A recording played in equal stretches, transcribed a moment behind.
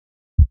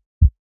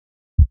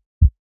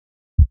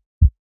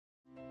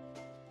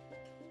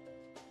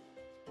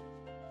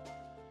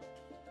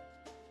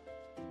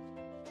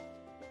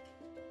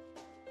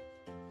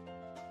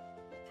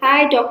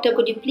Hi doctor,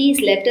 could you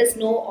please let us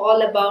know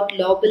all about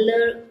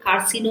lobular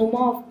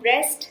carcinoma of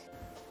breast?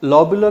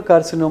 Lobular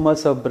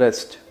carcinomas of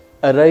breast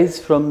arise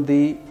from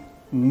the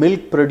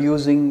milk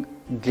producing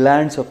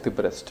glands of the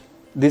breast.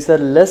 These are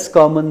less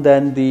common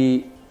than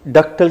the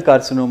ductal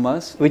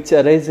carcinomas, which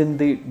arise in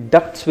the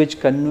ducts which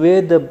convey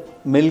the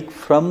milk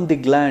from the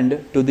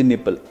gland to the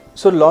nipple.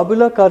 So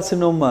lobular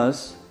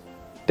carcinomas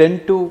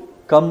tend to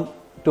come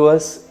to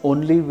us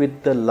only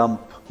with the lump.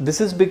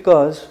 This is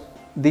because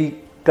the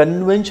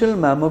conventional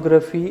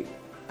mammography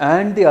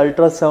and the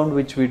ultrasound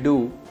which we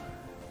do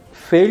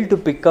fail to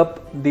pick up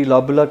the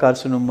lobular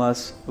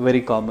carcinomas very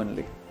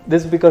commonly.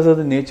 This is because of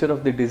the nature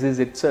of the disease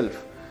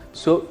itself.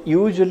 So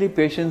usually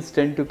patients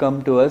tend to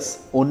come to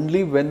us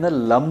only when a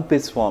lump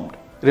is formed.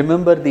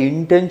 Remember, the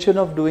intention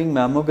of doing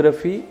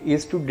mammography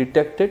is to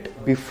detect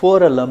it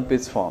before a lump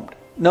is formed.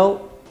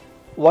 Now,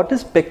 what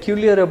is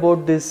peculiar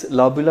about this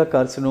lobular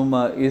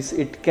carcinoma is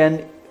it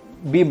can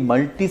be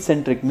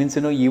multicentric, means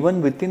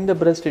even within the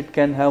breast it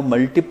can have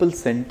multiple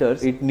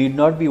centers. It need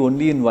not be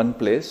only in one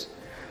place,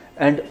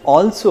 and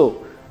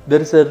also there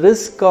is a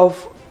risk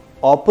of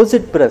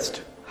opposite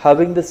breast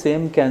having the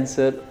same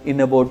cancer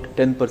in about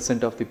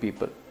 10% of the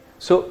people.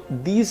 So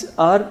these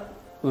are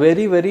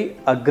very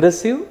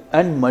aggressive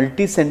and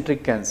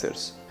multicentric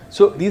cancers.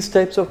 So these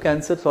types of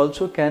cancers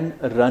also can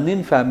run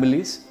in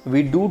families.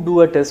 We do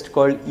a test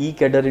called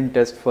E-cadherin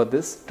test for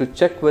this to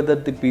check whether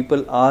the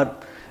people are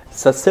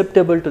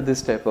susceptible to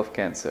this type of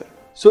cancer.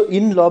 So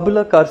in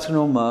lobular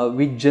carcinoma,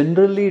 we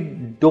generally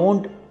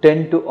don't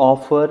tend to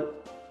offer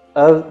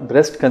a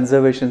breast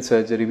conservation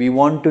surgery. We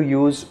want to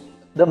use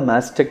the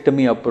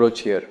mastectomy approach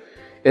here,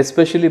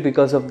 especially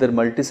because of their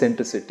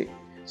multicentricity.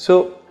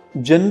 So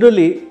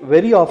generally,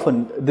 very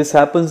often this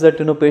happens that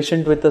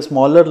patient with a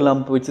smaller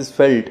lump which is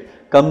felt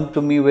come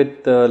to me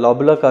with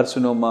lobular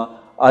carcinoma.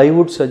 I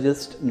would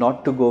suggest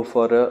not to go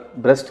for a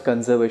breast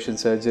conservation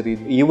surgery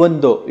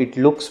even though it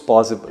looks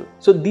possible.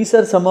 So these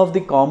are some of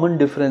the common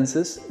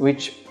differences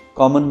which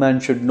common man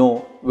should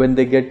know when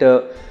they get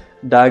a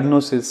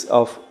diagnosis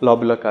of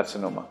lobular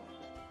carcinoma.